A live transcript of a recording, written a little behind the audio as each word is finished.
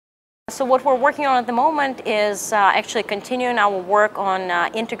So what we're working on at the moment is actually continuing our work on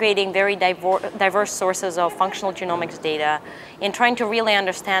integrating very diverse sources of functional genomics data and trying to really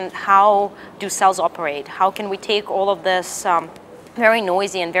understand how do cells operate. How can we take all of this very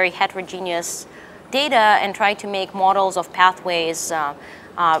noisy and very heterogeneous data and try to make models of pathways,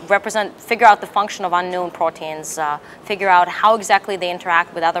 figure out the function of unknown proteins, figure out how exactly they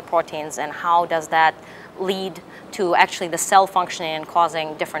interact with other proteins, and how does that lead to actually the cell functioning and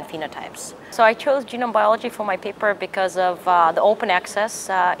causing different phenotypes. So I chose genome biology for my paper because of the open access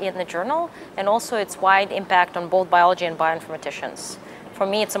in the journal and also its wide impact on both biology and bioinformaticians. For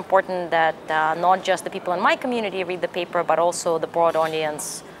me, it's important that not just the people in my community read the paper, but also the broad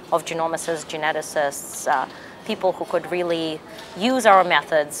audience of genomicists, geneticists, people who could really use our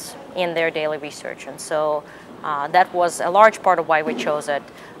methods in their daily research. And so that was a large part of why we chose it.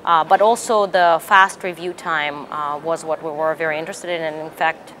 But also the fast review time was what we were very interested in. And in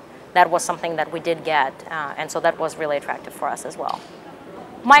fact, that was something that we did get. And so that was really attractive for us as well.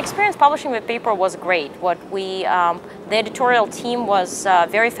 My experience publishing the paper was great. The editorial team was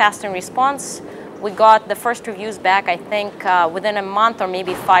very fast in response. We got the first reviews back, I think, within a month or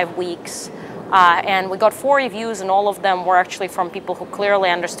maybe 5 weeks. And we got 4 reviews, and all of them were actually from people who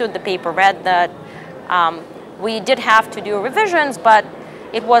clearly understood the paper, read that. We did have to do revisions, but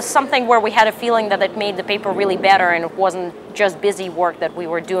it was something where we had a feeling that it made the paper really better, and it wasn't just busy work that we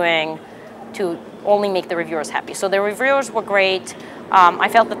were doing to only make the reviewers happy. So the reviewers were great. I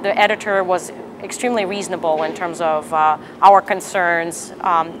felt that the editor was extremely reasonable in terms of our concerns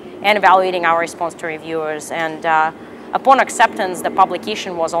and evaluating our response to reviewers. And upon acceptance, the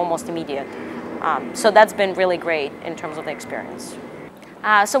publication was almost immediate. So that's been really great in terms of the experience.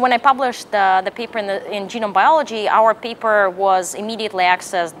 So when I published the paper in Genome Biology, our paper was immediately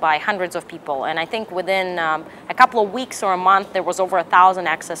accessed by hundreds of people. And I think within a couple of weeks or a month, there was over 1,000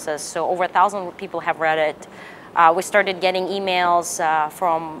 accesses. So over 1,000 people have read it. We started getting emails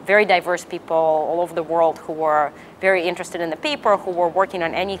from very diverse people all over the world who were very interested in the paper, who were working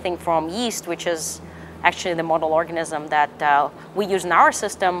on anything from yeast, which is actually the model organism that we use in our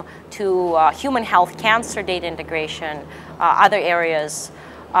system, to human health, cancer data integration, other areas.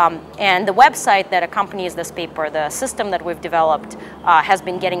 And the website that accompanies this paper, the system that we've developed, has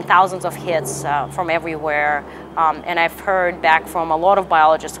been getting thousands of hits from everywhere. And I've heard back from a lot of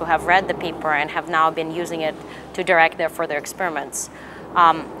biologists who have read the paper and have now been using it to direct their further experiments.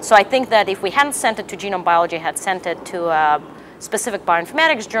 So I think that if we hadn't sent it to Genome Biology, had sent it to a specific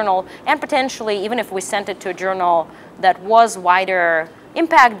bioinformatics journal, and potentially even if we sent it to a journal that was wider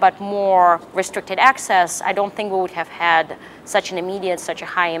impact but more restricted access, I don't think we would have had such an immediate, such a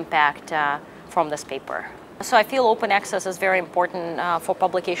high impact from this paper. So I feel open access is very important for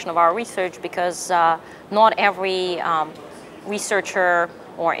publication of our research because not every researcher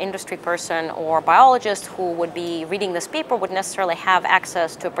or industry person or biologist who would be reading this paper would necessarily have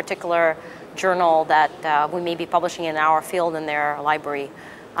access to a particular journal that we may be publishing in our field in their library.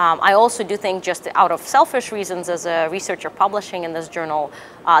 I also do think, just out of selfish reasons as a researcher publishing in this journal,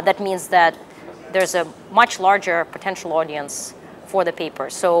 that means that there's a much larger potential audience for the paper.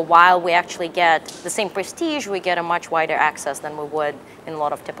 So while we actually get the same prestige, we get a much wider access than we would in a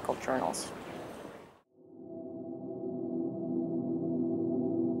lot of typical journals.